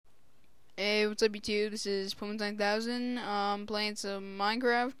what's up YouTube? This is Pummels9000, playing some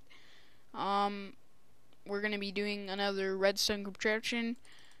Minecraft. We're gonna be doing another Redstone contraption.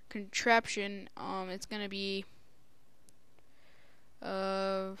 It's gonna be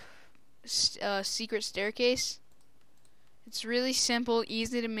a secret staircase. It's really simple,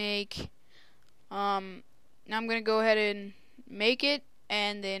 easy to make. Now I'm gonna go ahead and make it,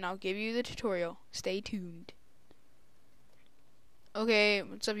 and then I'll give you the tutorial. Stay tuned. Okay,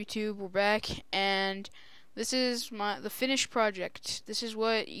 what's up YouTube? We're back, and this is the finished project. This is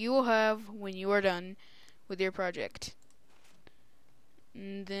what you will have when you are done with your project.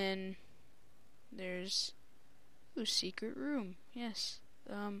 And then there's secret room. Yes.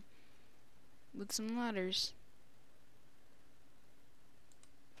 With some ladders.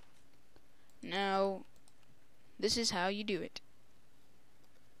 Now this is how you do it.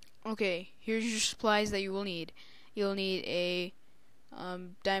 Okay, here's your supplies that you will need. You'll need a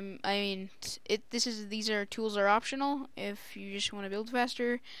these tools are optional if you just want to build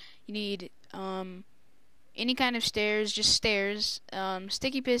faster. You need any kind of stairs, just stairs,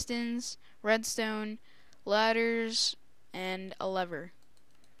 sticky pistons, redstone, ladders, and a lever.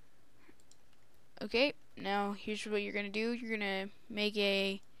 Okay, now here's what you're gonna do. You're gonna make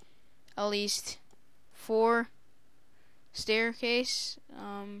at least 4 staircase.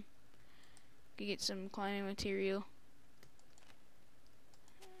 Get some climbing material.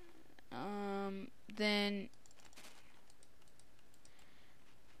 Then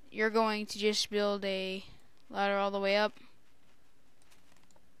you're going to just build a ladder all the way up.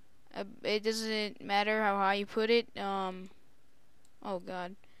 It doesn't matter how high you put it. Oh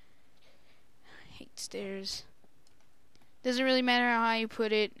god, I hate stairs. Doesn't really matter how high you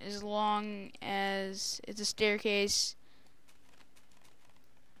put it, as long as it's a staircase.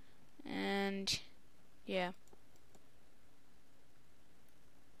 And yeah.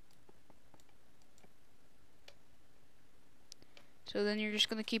 So then you're just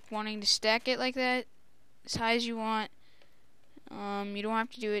gonna keep wanting to stack it like that, as high as you want. You don't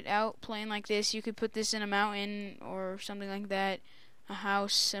have to do it out plain like this. You could put this in a mountain or something like that. A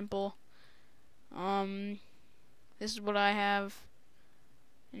house, simple. This is what I have,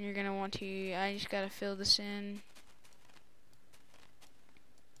 and you're gonna want to. I just gotta fill this in.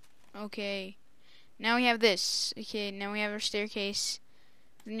 Okay. Now we have this. Okay. Now we have our staircase.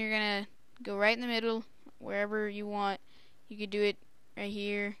 Then you're gonna go right in the middle, wherever you want. You could do it right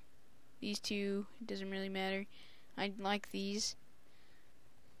here. These two, it doesn't really matter. I like these.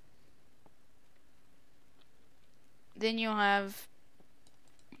 Then you'll have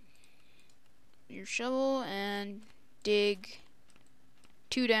your shovel and dig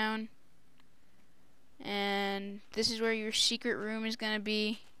 2 down. And this is where your secret room is gonna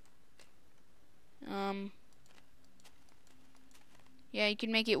be. Yeah, you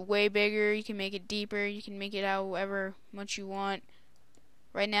can make it way bigger, you can make it deeper, you can make it however much you want.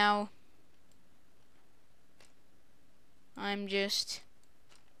 Right now, I'm just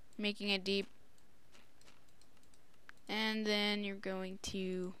making it deep. And then you're going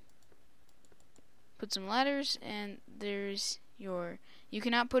to put some ladders, and there's your... You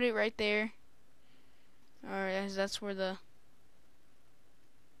cannot put it right there, or as that's where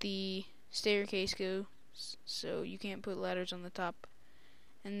the staircase goes, so you can't put ladders on the top.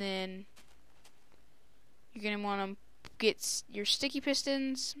 And then you're going to want to get your sticky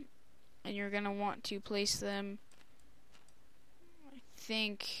pistons, and you're going to want to place them, I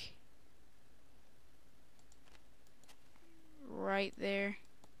think, right there.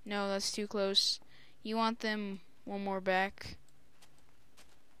 No, that's too close. You want them one more back,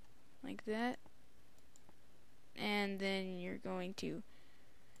 like that. And then you're going to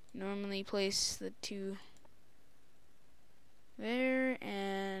normally place the 2 there,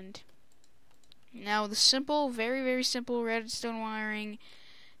 and now the simple, very, very simple redstone wiring.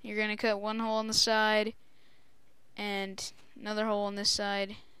 You're going to cut 1 hole on the side and another hole on this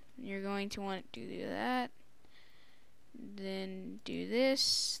side. You're going to want to do that. Then do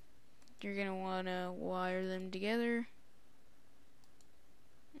this. You're going to want to wire them together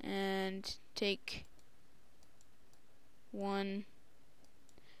and take 1.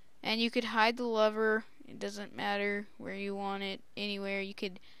 And you could hide the lever. It doesn't matter where you want it. Anywhere you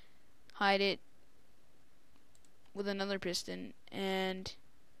could hide it with another piston. And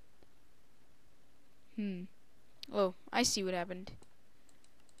oh, I see what happened.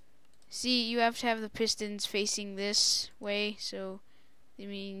 See, you have to have the pistons facing this way, so it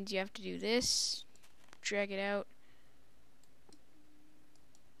means you have to do this, drag it out,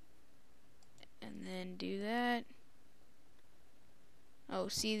 and then do that. Oh,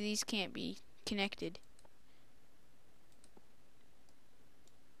 see, these can't be connected.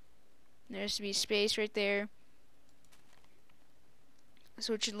 There has to be space right there.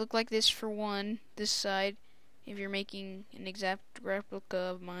 So it should look like this for one, this side. If you're making an exact replica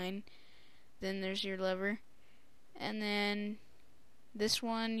of mine, then there's your lever. And then this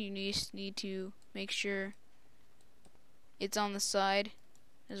one, you need to make sure it's on the side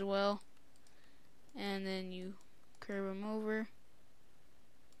as well. And then you curve them over.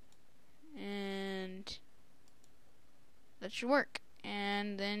 And that should work.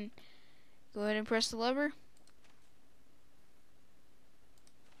 And then go ahead and press the lever.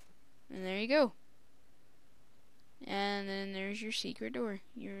 And there you go. And then there's your secret door,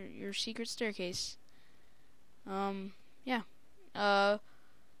 your secret staircase. Yeah.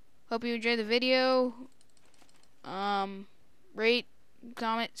 Hope you enjoyed the video. Rate,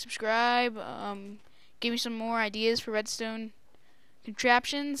 comment, subscribe. Give me some more ideas for Redstone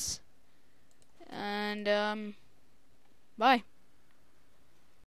Contraptions. And bye.